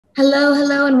Hello,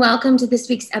 hello, and welcome to this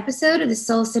week's episode of the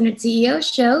Soul Centered CEO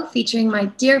Show featuring my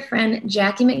dear friend,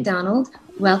 Jackie McDonald.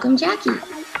 Welcome, Jackie.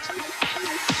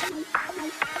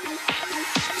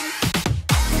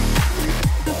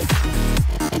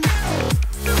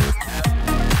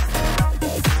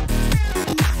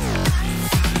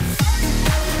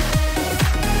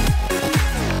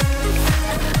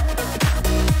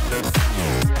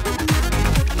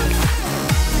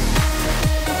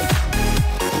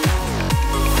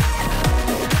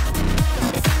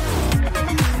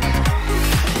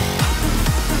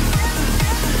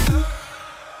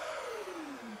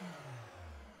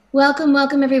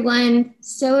 Welcome, everyone.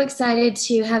 So excited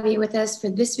to have you with us for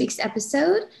this week's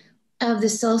episode of the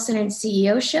Soul Centered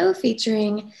CEO Show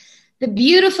featuring the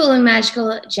beautiful and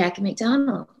magical Jackie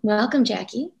McDonald. Welcome,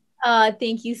 Jackie.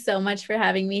 Thank you so much for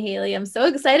having me, Haley. I'm so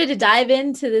excited to dive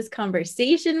into this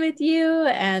conversation with you.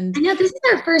 And I know this is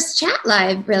our first chat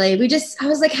live, really. I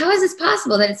was like, how is this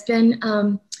possible that it's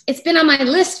been on my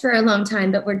list for a long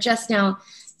time, but we're just now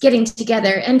getting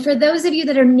together. And for those of you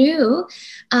that are new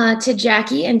to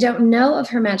Jackie and don't know of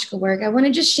her magical work, I want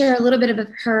to just share a little bit of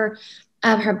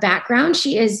her background.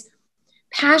 She is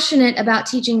passionate about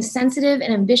teaching sensitive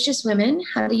and ambitious women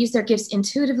how to use their gifts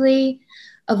intuitively,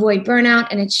 avoid burnout,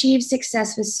 and achieve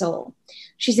success with soul.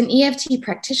 She's an EFT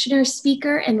practitioner,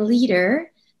 speaker, and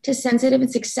leader to sensitive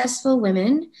and successful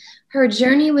women. Her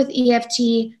journey with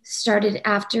EFT started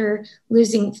after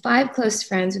losing 5 close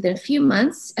friends within a few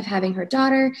months of having her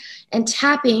daughter, and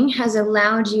tapping has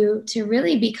allowed you to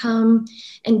really become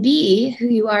and be who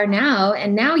you are now.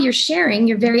 And now you're sharing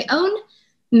your very own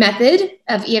method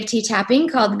of EFT tapping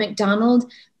called the McDonald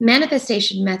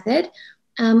Manifestation method,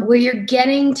 where you're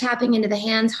getting tapping into the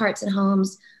hands, hearts, and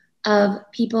homes of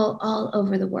people all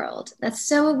over the world. That's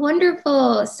so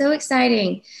wonderful, so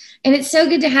exciting. And it's so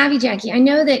good to have you, Jackie. I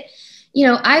know that,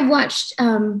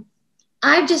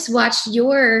 I've just watched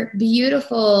your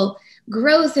beautiful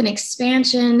growth and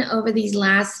expansion over these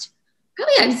last,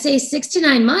 probably I'd say 6 to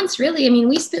 9 months, really. I mean,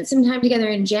 we spent some time together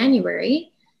in January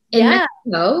in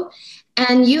Mexico,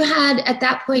 and you had at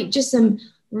that point just some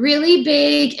really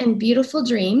big and beautiful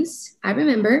dreams, I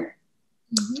remember.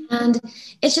 Mm-hmm. And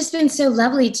it's just been so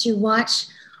lovely to watch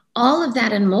all of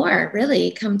that and more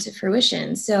really come to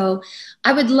fruition. So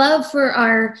I would love for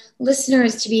our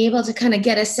listeners to be able to kind of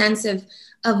get a sense of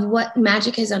what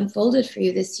magic has unfolded for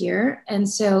you this year. And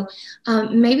so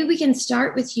maybe we can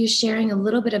start with you sharing a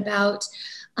little bit about,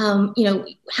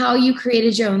 how you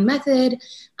created your own method.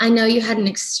 I know you had an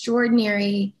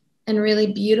extraordinary and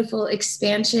really beautiful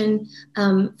expansion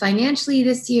financially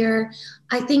this year.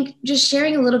 I think just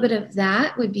sharing a little bit of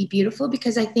that would be beautiful,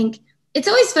 because I think it's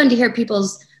always fun to hear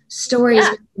people's stories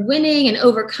of winning and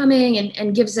overcoming,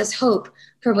 and gives us hope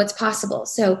for what's possible.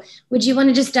 So would you want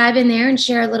to just dive in there and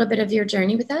share a little bit of your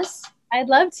journey with us? I'd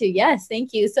love to. Yes.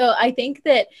 Thank you. So I think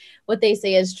that what they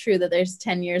say is true, that there's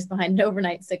 10 years behind an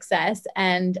overnight success.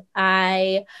 And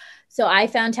I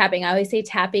found tapping. I always say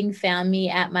tapping found me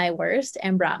at my worst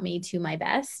and brought me to my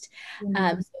best. So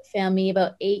it found me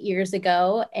about 8 years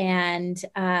ago. And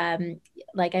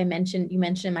like you mentioned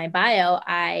in my bio,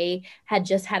 I had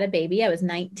just had a baby. I was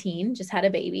 19, just had a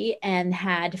baby, and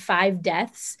had 5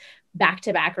 deaths back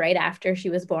to back right after she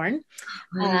was born.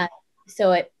 Wow.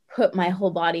 So it put my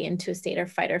whole body into a state of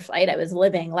fight or flight. I was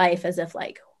living life as if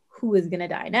like, who is going to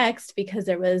die next? Because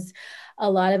there was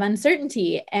a lot of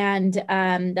uncertainty. And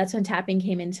that's when tapping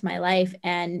came into my life.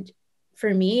 And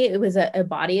for me, it was a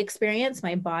body experience.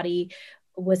 My body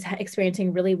was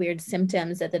experiencing really weird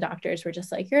symptoms that the doctors were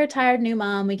just like, you're a tired new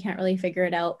mom. We can't really figure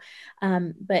it out.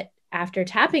 But after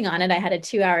tapping on it, I had a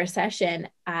 2-hour session.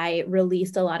 I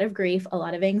released a lot of grief, a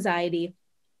lot of anxiety,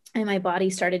 and my body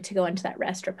started to go into that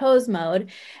rest repose mode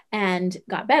and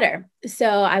got better. So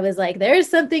I was like, there's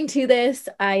something to this.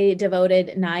 I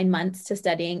devoted 9 months to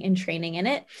studying and training in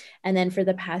it. And then for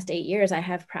the past 8 years, I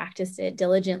have practiced it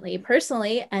diligently,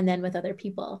 personally, and then with other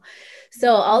people.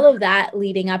 So all of that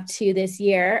leading up to this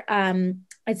year,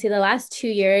 I'd say the last 2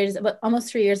 years, but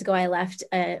almost 3 years ago, I left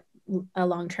a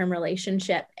long-term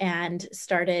relationship and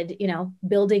started,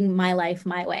 building my life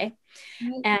my way.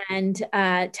 And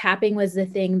tapping was the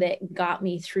thing that got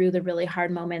me through the really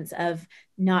hard moments of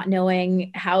not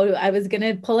knowing how I was going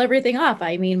to pull everything off.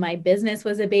 I mean, my business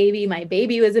was a baby, my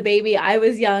baby was a baby, I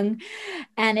was young,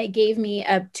 and it gave me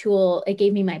a tool. It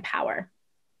gave me my power.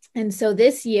 And so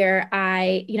this year,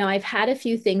 I've had a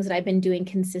few things that I've been doing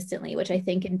consistently, which I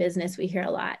think in business we hear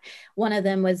a lot. One of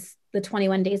them was the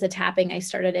 21 days of tapping. I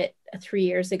started it 3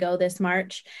 years ago this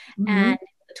March. Mm-hmm. And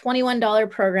a $21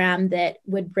 program that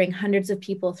would bring hundreds of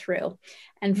people through.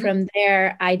 And from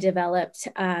there, I developed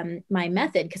my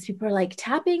method, because people are like,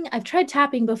 tapping, I've tried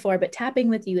tapping before, but tapping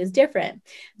with you is different.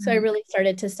 So I really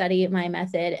started to study my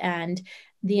method, and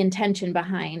the intention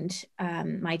behind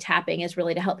my tapping is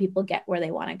really to help people get where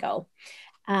they want to go.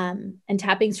 And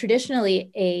tapping is traditionally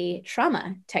a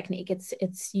trauma technique.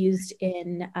 It's used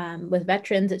in with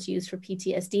veterans. It's used for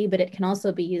PTSD, but it can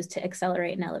also be used to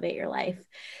accelerate and elevate your life.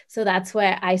 So that's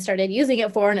what I started using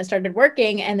it for, and it started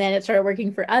working, and then it started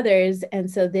working for others.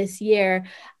 And so this year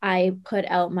I put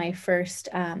out my first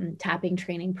tapping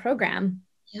training program.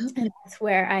 Yep. And that's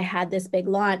where I had this big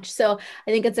launch. So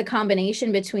I think it's a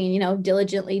combination between,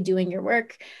 diligently doing your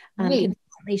work,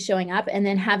 consistently showing up, and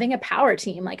then having a power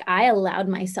team. Like, I allowed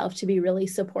myself to be really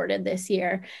supported this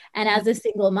year. And as a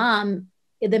single mom,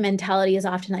 the mentality is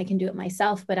often I can do it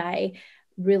myself, but I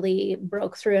really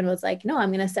broke through and was like, no,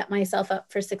 I'm going to set myself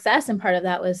up for success. And part of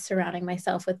that was surrounding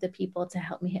myself with the people to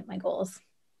help me hit my goals.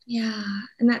 Yeah.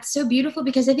 And that's so beautiful,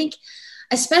 because I think,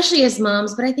 especially as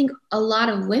moms, but I think a lot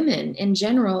of women in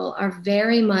general are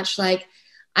very much like,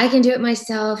 I can do it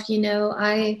myself.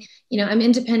 I'm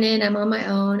independent, I'm on my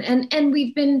own. And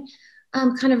we've been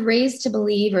kind of raised to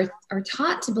believe, or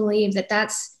taught to believe, that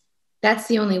that's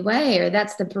the only way, or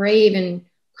that's the brave and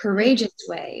courageous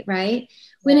way. Right.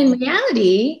 When in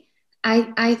reality,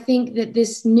 I think that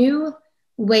this new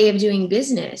way of doing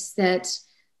business, that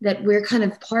we're kind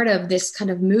of part of, this kind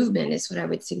of movement, is what I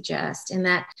would suggest. And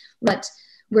that what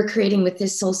we're creating with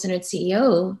this Soul-Centered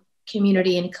CEO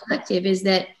community and collective is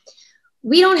that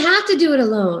we don't have to do it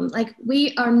alone. Like,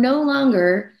 we are no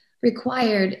longer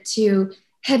required to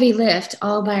heavy lift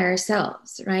all by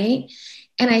ourselves, right?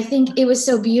 And I think it was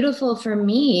so beautiful for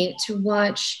me to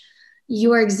watch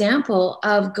your example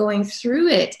of going through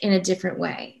it in a different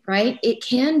way, right? It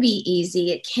can be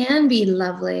easy. It can be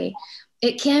lovely.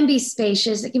 It can be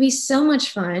spacious. It can be so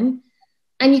much fun.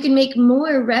 And you can make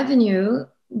more revenue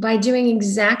by doing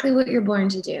exactly what you're born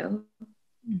to do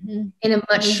in a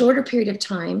much shorter period of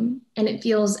time. And it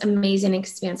feels amazing and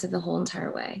expansive the whole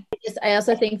entire way. I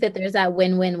also think that there's that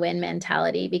win-win-win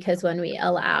mentality, because when we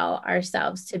allow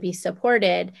ourselves to be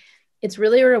supported, it's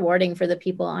really rewarding for the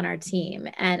people on our team.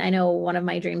 And I know one of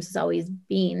my dreams has always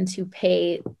been to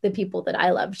pay the people that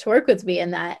I love to work with me,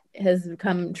 and that has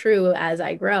come true as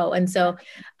I grow. And so,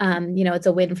 it's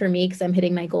a win for me because I'm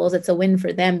hitting my goals. It's a win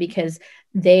for them because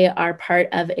they are part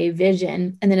of a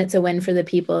vision. And then it's a win for the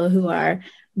people who are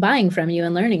buying from you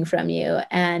and learning from you.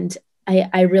 And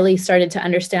I really started to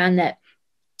understand that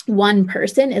one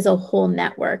person is a whole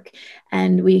network.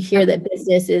 And we hear that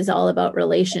business is all about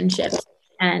relationships.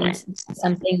 And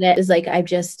something that is like, I've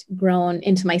just grown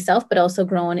into myself, but also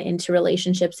grown into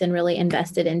relationships and really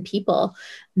invested in people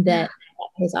that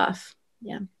pays off.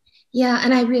 Yeah. Yeah.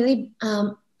 And I really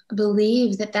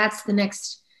believe that that's the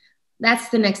next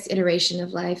iteration of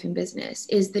life and business,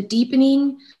 is the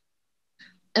deepening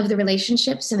of the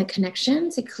relationships and the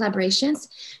connections and collaborations.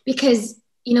 Because,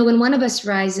 when one of us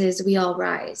rises, we all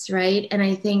rise. Right. And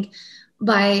I think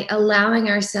by allowing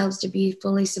ourselves to be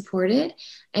fully supported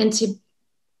and to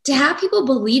have people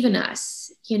believe in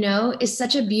us, is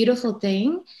such a beautiful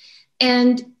thing.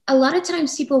 And a lot of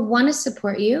times people want to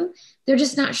support you. They're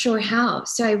just not sure how.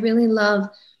 So I really love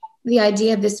the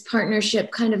idea of this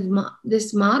partnership, kind of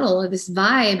this model, or this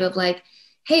vibe of like,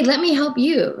 hey, let me help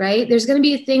you, right? There's going to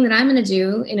be a thing that I'm going to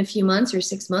do in a few months or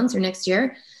 6 months or next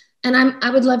year. And I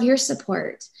would love your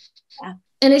support. Yeah.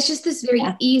 And it's just this very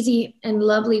easy and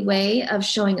lovely way of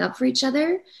showing up for each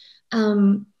other.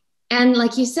 And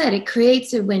like you said, it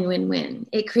creates a win-win-win.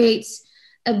 It creates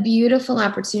a beautiful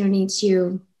opportunity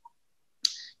to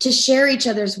share each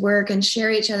other's work and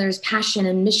share each other's passion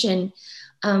and mission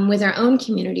with our own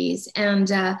communities,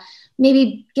 and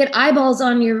maybe get eyeballs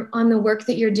on the work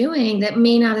that you're doing that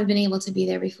may not have been able to be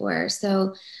there before.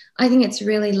 So I think it's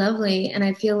really lovely. And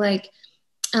I feel like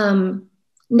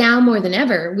now more than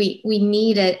ever, we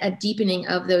need a deepening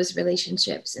of those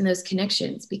relationships and those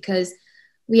connections, because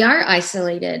we are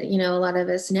isolated, a lot of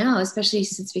us now, especially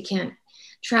since we can't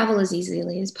travel as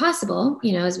easily as possible,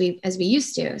 as we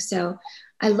used to. So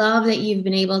I love that you've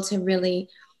been able to really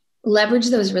leverage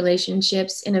those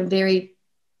relationships in a very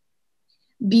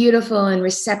beautiful and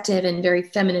receptive and very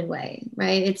feminine way,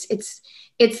 right?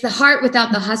 It's the heart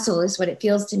without the hustle, is what it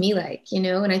feels to me like,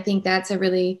 and I think that's a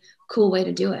really cool way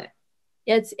to do it.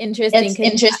 It's interesting.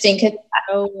 To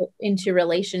go into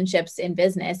relationships in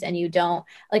business, and you don't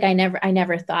like, I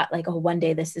never thought like, oh, one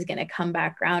day this is going to come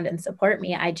back around and support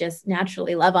me. I just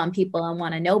naturally love on people and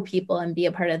want to know people and be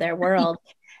a part of their world.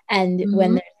 And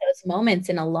when there's those moments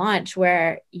in a launch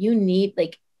where you need,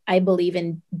 like, I believe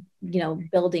in,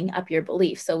 building up your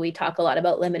beliefs. So we talk a lot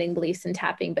about limiting beliefs and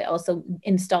tapping, but also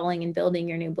installing and building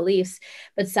your new beliefs.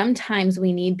 But sometimes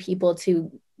we need people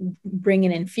to bring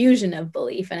an infusion of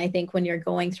belief. And I think when you're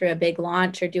going through a big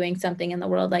launch or doing something in the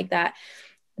world like that,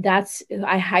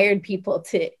 I hired people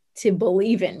to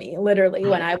believe in me, literally,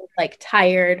 when I was like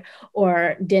tired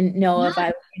or didn't know if I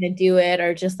was going to do it,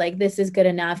 or just like, this is good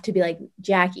enough, to be like,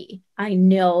 Jackie, I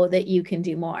know that you can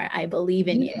do more. I believe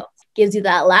in you. Gives you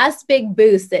that last big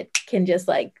boost that can just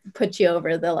like put you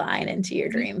over the line into your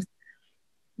dreams.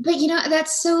 But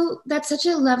that's such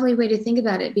a lovely way to think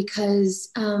about it, because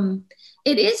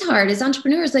it is hard as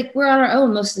entrepreneurs. Like, we're on our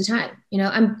own most of the time.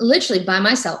 I'm literally by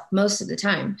myself most of the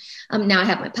time. Now I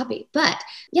have my puppy, but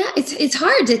yeah, it's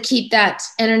hard to keep that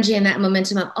energy and that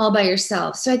momentum up all by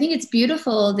yourself. So I think it's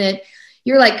beautiful that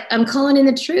you're like, I'm calling in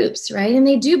the troops, right? And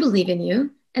they do believe in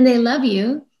you, and they love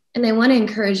you, and they want to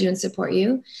encourage you and support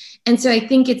you. And so I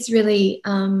think it's really,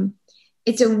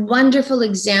 it's a wonderful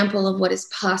example of what is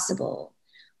possible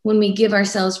when we give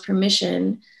ourselves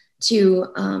permission to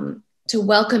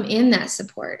welcome in that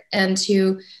support and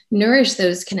to nourish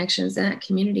those connections in that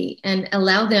community, and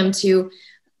allow them to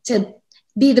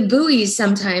be the buoys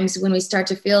sometimes when we start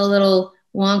to feel a little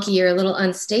wonky or a little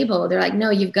unstable. They're like, no,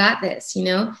 you've got this.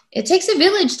 It takes a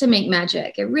village to make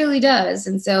magic. It really does.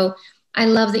 And so I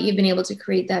love that you've been able to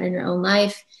create that in your own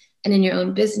life and in your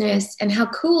own business. And how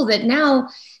cool that now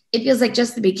it feels like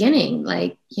just the beginning.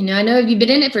 Like, I know you've been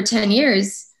in it for 10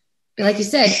 years, but like you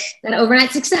said, that overnight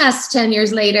success 10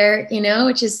 years later,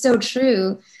 which is so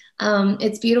true.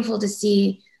 It's beautiful to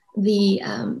see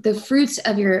the fruits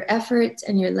of your effort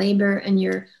and your labor and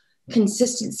your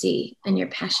consistency and your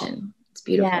passion. It's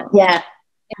beautiful. Yeah.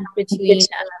 Between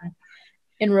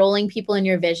enrolling people in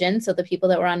your vision. So the people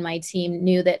that were on my team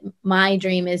knew that my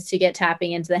dream is to get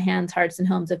tapping into the hands, hearts, and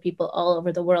homes of people all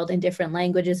over the world in different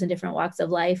languages and different walks of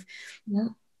life. Yeah.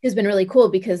 Has been really cool,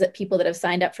 because people that have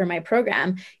signed up for my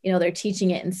program, they're teaching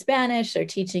it in Spanish, they're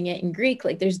teaching it in Greek.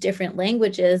 Like, there's different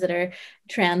languages that are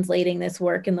translating this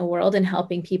work in the world and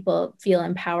helping people feel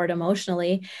empowered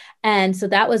emotionally. And so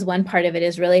that was one part of it,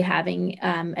 is really having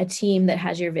a team that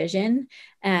has your vision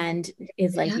and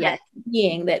is like,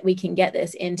 seeing that we can get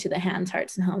this into the hands,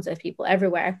 hearts, and homes of people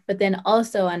everywhere, but then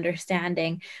also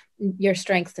understanding your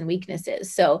strengths and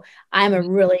weaknesses. So I'm a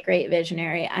really great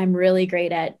visionary. I'm really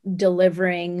great at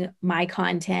delivering my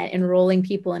content, enrolling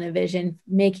people in a vision,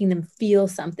 making them feel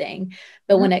something.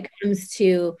 But when it comes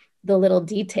to the little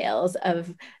details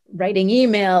of writing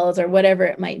emails or whatever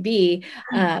it might be,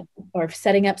 or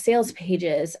setting up sales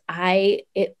pages,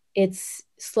 it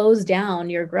slows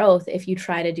down your growth if you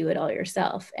try to do it all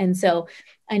yourself. And so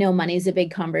I know money is a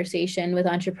big conversation with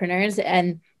entrepreneurs,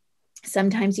 and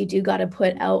sometimes you do got to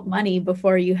put out money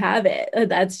before you have it.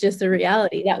 That's just a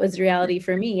reality. That was reality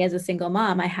for me as a single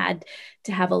mom. I had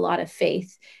to have a lot of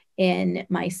faith in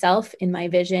myself, in my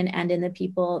vision, and in the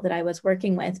people that I was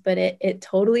working with, but it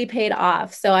totally paid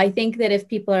off. So I think that if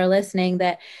people are listening,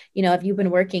 that, if you've been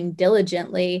working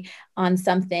diligently on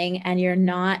something and you're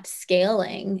not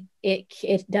scaling,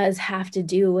 it does have to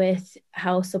do with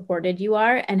how supported you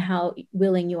are and how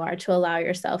willing you are to allow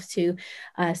yourself to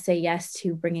say yes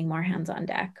to bringing more hands on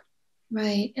deck.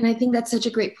 Right. And I think that's such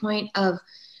a great point of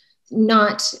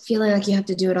not feeling like you have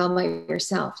to do it all by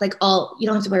yourself. Like, you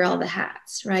don't have to wear all the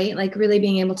hats, right? Like, really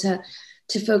being able to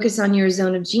focus on your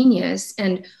zone of genius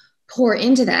and pour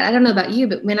into that. I don't know about you,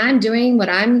 but when I'm doing what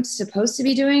I'm supposed to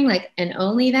be doing, like, and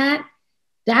only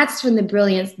that's when the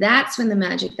brilliance, that's when the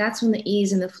magic, that's when the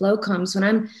ease and the flow comes. When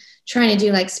I'm trying to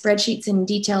do like spreadsheets and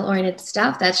detail oriented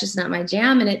stuff, that's just not my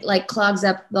jam. And it like clogs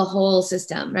up the whole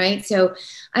system. Right. So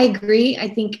I agree. I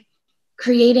think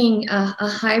creating a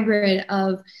hybrid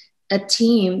of a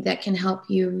team that can help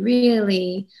you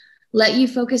really let you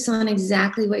focus on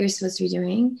exactly what you're supposed to be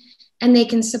doing, and they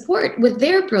can support with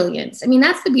their brilliance. I mean,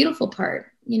 that's the beautiful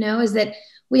part, is that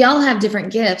we all have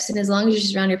different gifts. And as long as you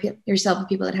surround yourself with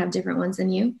people that have different ones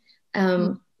than you,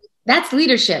 that's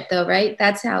leadership though, right?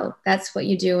 That's what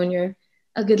you do when you're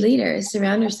a good leader, is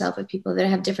surround yourself with people that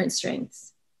have different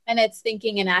strengths. And it's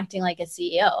thinking and acting like a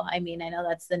CEO. I mean, I know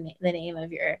that's the name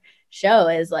of your show,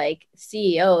 is like,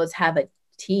 CEOs have a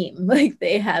team. Like,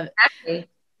 they have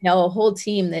a whole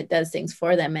team that does things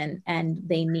for them, and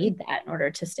they need that in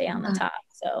order to stay on the top.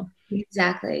 So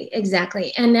exactly.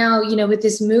 And now, with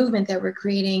this movement that we're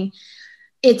creating,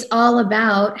 it's all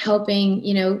about helping,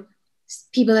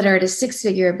 people that are at a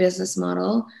 6-figure business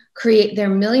model create their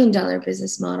 $1 million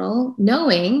business model,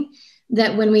 knowing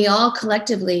that when we all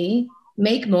collectively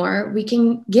make more, we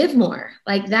can give more.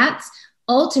 Like, that's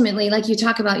ultimately, like you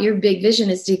talk about, your big vision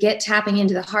is to get tapping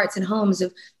into the hearts and homes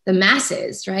of the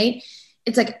masses, right?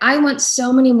 it's like, I want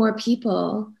so many more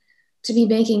people to be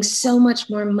making so much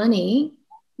more money.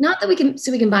 Not that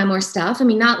so we can buy more stuff. I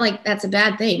mean, not like that's a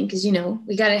bad thing, because, you know,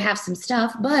 we got to have some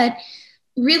stuff, but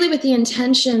really with the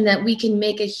intention that we can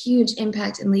make a huge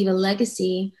impact and leave a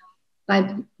legacy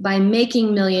by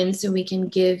making millions so we can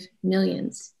give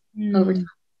millions over time.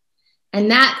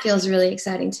 And that feels really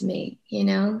exciting to me, you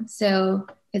know? So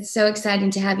it's so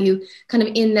exciting to have you kind of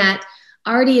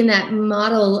already in that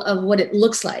model of what it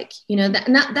looks like, you know,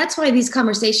 that's why these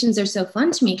conversations are so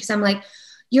fun to me. Cause I'm like,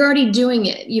 you're already doing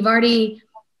it. You've already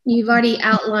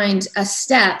outlined a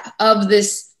step of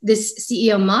this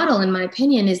CEO model, in my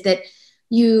opinion, is that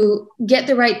you get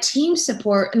the right team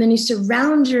support, and then you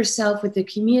surround yourself with the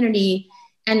community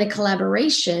and the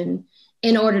collaboration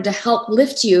in order to help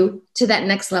lift you to that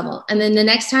next level. And then the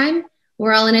next time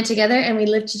we're all in it together and we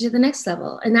lift you to the next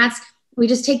level. And we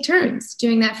just take turns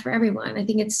doing that for everyone. I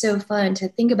think it's so fun to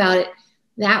think about it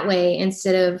that way,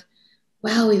 instead of,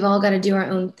 well, we've all got to do our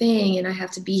own thing and I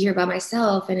have to be here by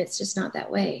myself. And it's just not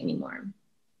that way anymore.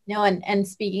 No, and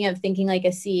speaking of thinking like a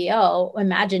CEO,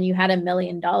 imagine you had $1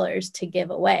 million to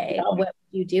give away. What would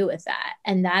you do with that?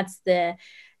 And that's the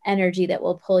energy that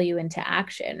will pull you into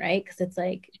action, right? Because it's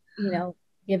like, you know,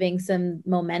 giving some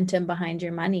momentum behind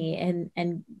your money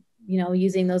and you know,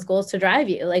 using those goals to drive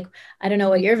you. Like, I don't know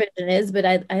what your vision is, but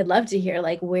I'd love to hear,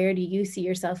 like, where do you see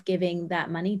yourself giving that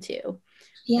money to?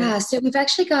 Yeah, so we've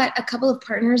actually got a couple of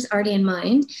partners already in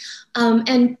mind,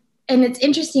 and it's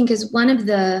interesting because one of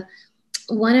the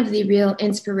real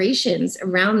inspirations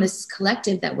around this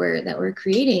collective that we're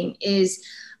creating is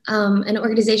an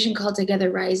organization called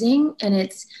Together Rising, and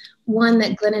it's one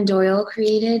that Glennon Doyle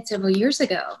created several years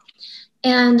ago.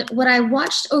 And what I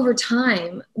watched over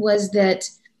time was that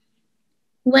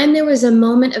when there was a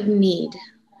moment of need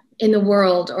in the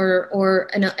world, or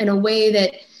in a way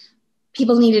that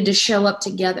people needed to show up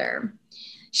together,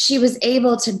 she was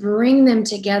able to bring them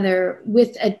together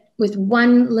with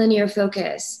one linear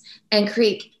focus and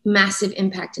create massive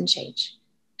impact and change.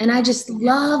 And I just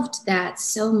loved that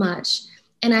so much.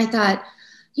 And I thought,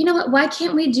 you know what, why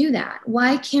can't we do that?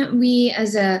 Why can't we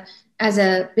as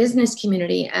a business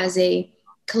community, as a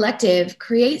collective,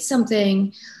 create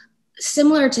something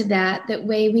similar to that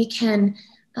way we can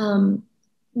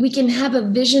have a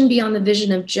vision beyond the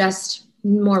vision of just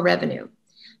more revenue.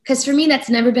 Because for me, that's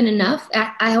never been enough.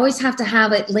 I always have to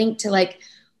have it linked to, like,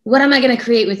 what am I going to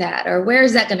create with that? Or where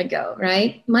is that going to go,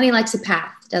 right? Money likes a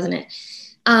path, doesn't it?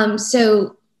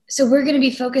 So we're going to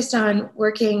be focused on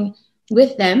working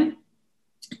with them.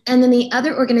 And then the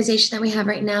other organization that we have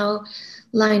right now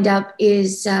lined up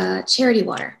is Charity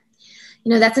Water.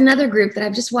 You know, that's another group that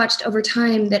I've just watched over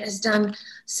time that has done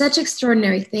such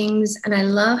extraordinary things. And I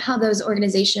love how those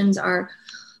organizations are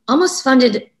almost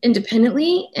funded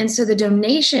independently. And so the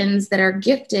donations that are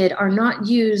gifted are not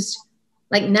used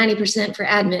like 90% for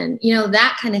admin. You know,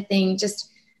 that kind of thing just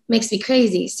makes me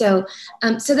crazy. So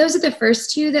those are the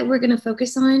first two that we're going to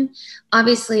focus on.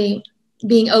 Obviously,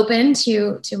 being open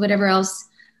to whatever else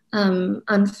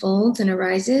unfolds and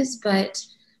arises. But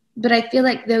I feel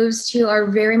like those two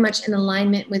are very much in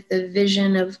alignment with the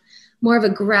vision of more of a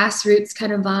grassroots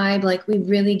kind of vibe. Like, we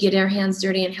really get our hands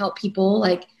dirty and help people,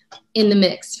 like, in the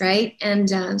mix, right?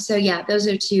 And so, yeah, those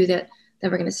are two that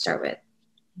we're going to start with.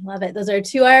 Love it. Those are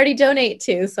two I already donate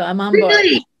to, so I'm on board.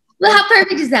 Really? Well, how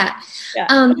perfect is that? Yeah.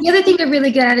 The other thing we're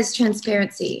really good at is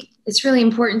transparency. It's really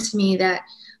important to me that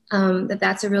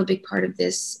that's a real big part of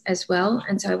this as well.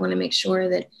 And so I want to make sure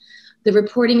that the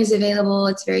reporting is available.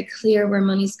 It's very clear where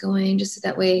money's going, just so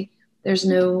that way there's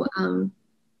no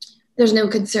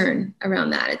concern around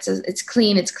that. It's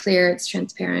clean, it's clear, it's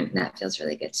transparent, and that feels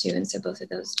really good too. And so both of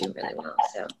those do really well.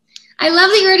 So I love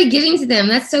that you're already giving to them.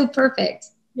 That's so perfect.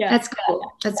 Yeah. That's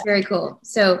cool. That's very cool.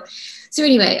 So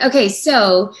anyway, okay.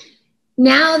 So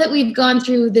now that we've gone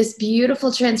through this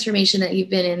beautiful transformation that you've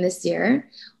been in this year,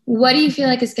 what do you feel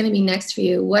like is going to be next for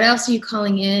you? What else are you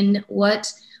calling in?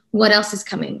 What else is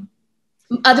coming?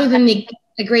 Other than the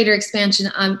greater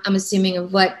expansion, I'm assuming,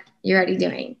 of what you're already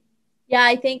doing. Yeah,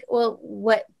 I think, well,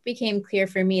 what became clear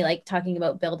for me, like talking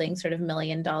about building sort of $1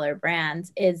 million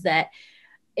brands, is that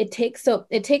it takes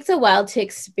a while to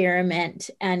experiment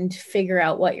and figure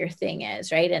out what your thing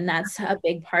is, right? And that's a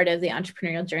big part of the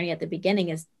entrepreneurial journey at the beginning,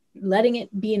 is letting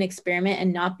it be an experiment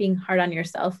and not being hard on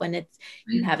yourself when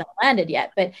you haven't landed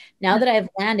yet. But now that I've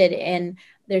landed in,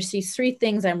 there's these 3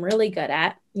 things I'm really good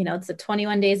at. You know, it's the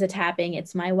 21 days of tapping,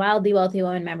 it's my Wildly Wealthy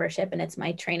Woman membership, and it's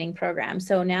my training program.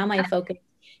 So now my focus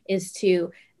is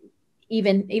to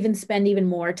even spend even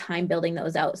more time building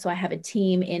those out. So I have a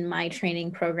team in my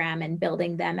training program and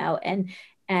building them out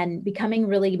and becoming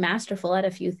really masterful at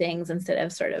a few things, instead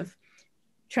of sort of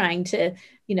trying to,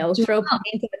 throw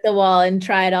paint at the wall and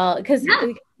try it all. Because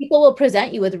people will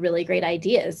present you with really great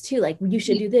ideas too. Like, you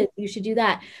should do this, you should do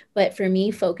that. But for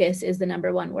me, focus is the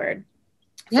number one word.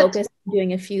 Focus on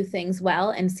doing a few things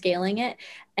well and scaling it.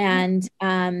 And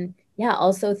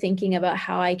also thinking about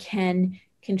how I can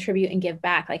contribute and give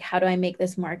back. Like, how do I make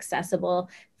this more accessible?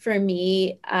 For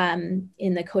me,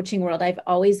 in the coaching world, I've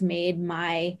always made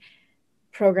my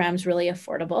programs really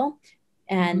affordable.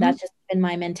 And that's just been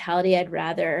my mentality. I'd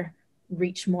rather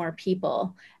reach more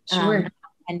people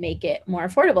and make it more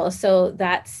affordable. So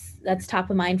that's top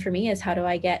of mind for me, is how do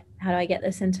I get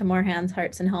this into more hands,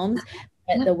 hearts, and homes?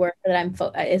 But the work that I'm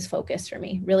is focused for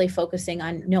me, really focusing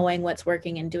on knowing what's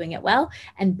working and doing it well,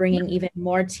 and bringing even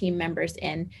more team members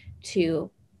in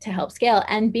to help scale,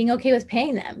 and being okay with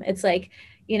paying them. It's like,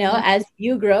 as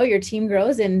you grow, your team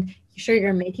grows, and sure,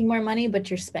 you're making more money, but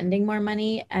you're spending more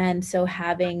money. And so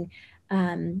having,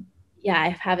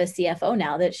 I have a CFO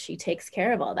now that she takes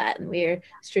care of all that. And we're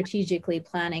strategically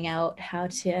planning out how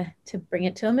to bring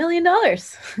it to $1 million.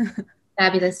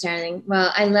 Fabulous, darling.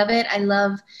 Well, I love it. I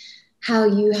love how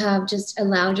you have just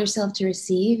allowed yourself to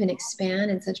receive and expand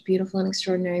in such beautiful and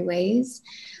extraordinary ways.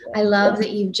 I love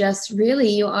that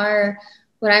you are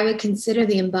what I would consider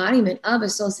the embodiment of a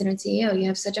soul-centered CEO. You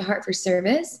have such a heart for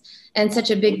service and such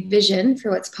a big vision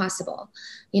for what's possible.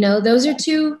 Those are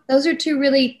two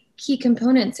really key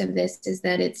components of this, is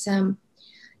that it's,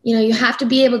 you have to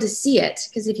be able to see it,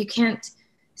 because if you can't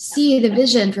see the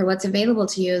vision for what's available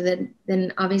to you,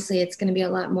 then obviously it's going to be a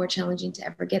lot more challenging to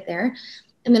ever get there.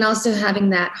 And then also having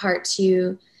that heart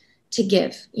to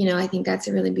give, I think that's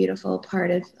a really beautiful part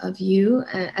of you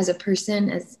as a person,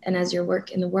 as your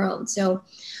work in the world. So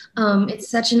it's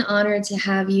such an honor to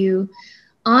have you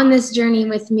on this journey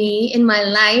with me, in my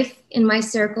life, in my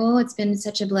circle. It's been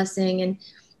such a blessing.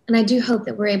 And I do hope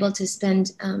that we're able to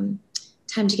spend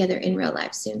time together in real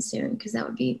life soon, because that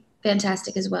would be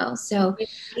fantastic as well. So we've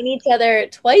seen each other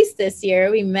twice this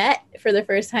year. We met for the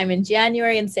first time in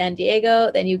January in San Diego.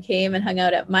 Then you came and hung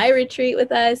out at my retreat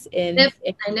with us in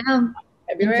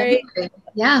February.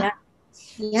 Yeah,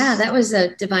 that was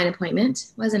a divine appointment,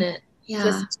 wasn't it? Yeah.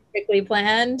 Just quickly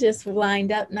planned, just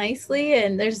lined up nicely.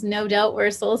 And there's no doubt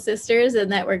we're soul sisters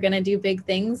and that we're going to do big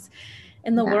things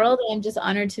in the world. I'm just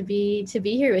honored to be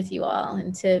here with you all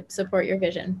and to support your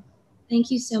vision.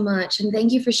 Thank you so much. And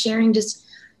thank you for sharing just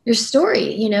your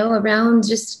story, around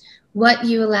just what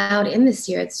you allowed in this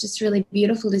year. It's just really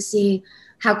beautiful to see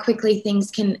how quickly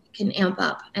things can amp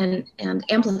up and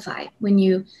amplify when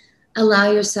you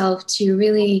allow yourself to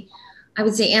really, I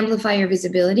would say, amplify your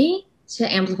visibility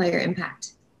to amplify your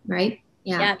impact, right?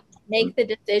 Yeah. Make the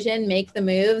decision, make the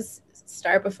moves,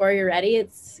 start before you're ready.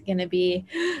 It's going to be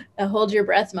a hold your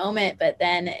breath moment. But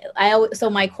then so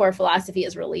my core philosophy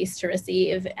is release to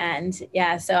receive. And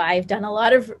so I've done a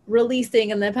lot of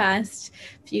releasing in the past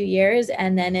few years.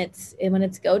 And then when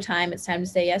it's go time, it's time to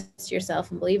say yes to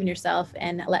yourself and believe in yourself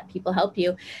and let people help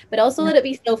you. But also let it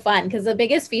be so fun. Because the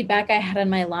biggest feedback I had on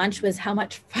my launch was how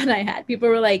much fun I had. People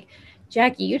were like,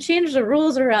 Jackie, you changed the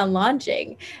rules around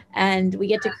launching, and we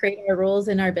get to create our rules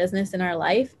in our business, in our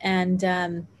life. And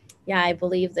I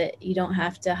believe that you don't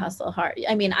have to hustle hard.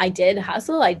 I mean, I did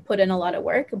hustle. I put in a lot of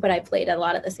work, but I played a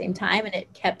lot at the same time, and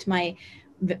it kept my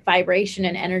vibration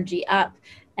and energy up.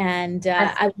 And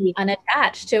I was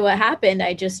unattached to what happened.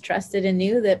 I just trusted and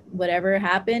knew that whatever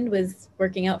happened was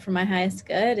working out for my highest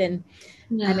good. And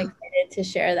I'm excited to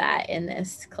share that in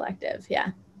this collective. Yeah.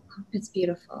 It's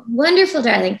beautiful. Wonderful,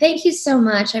 darling. Thank you so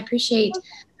much. I appreciate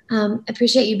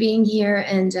you being here,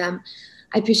 and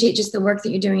I appreciate just the work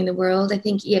that you're doing in the world. I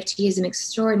think EFT is an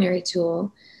extraordinary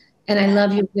tool, and I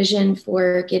love your vision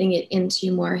for getting it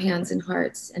into more hands and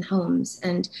hearts and homes.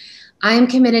 And I am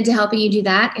committed to helping you do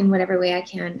that in whatever way I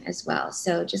can as well.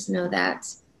 So just know that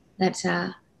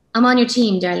I'm on your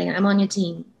team, darling. I'm on your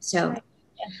team. So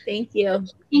thank you.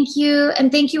 Thank you.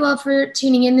 And thank you all for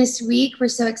tuning in this week. We're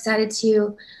so excited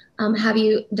to have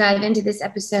you dive into this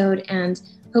episode, and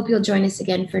hope you'll join us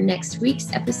again for next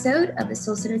week's episode of the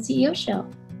Soul Centered CEO Show.